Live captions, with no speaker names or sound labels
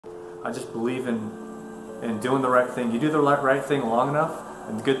I just believe in doing the right thing. You do the right thing long enough,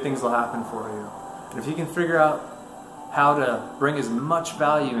 and good things will happen for you. And if you can figure out how to bring as much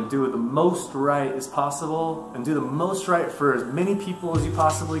value and do the most right as possible, and do the most right for as many people as you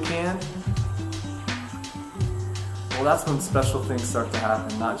possibly can, well, that's when special things start to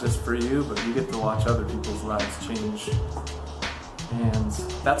happen, not just for you, but you get to watch other people's lives change. And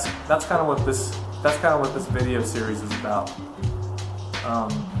that's kind of what this video series is about.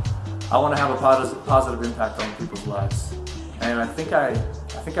 I want to have a positive impact on people's lives, and I think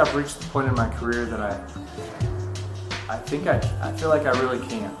I've reached the point in my career that I feel like I really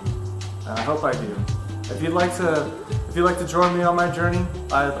can, and I hope I do. If you'd like to join me on my journey,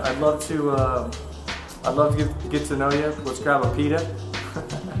 I'd love to get to know you. Let's grab a pita.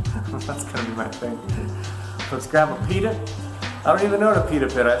 That's gonna be my thing. Let's grab a pita. I don't even own a pita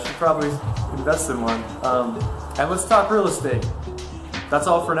pit. I should probably invest in one. And let's talk real estate. That's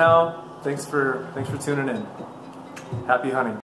all for now. Thanks for tuning in. Happy hunting.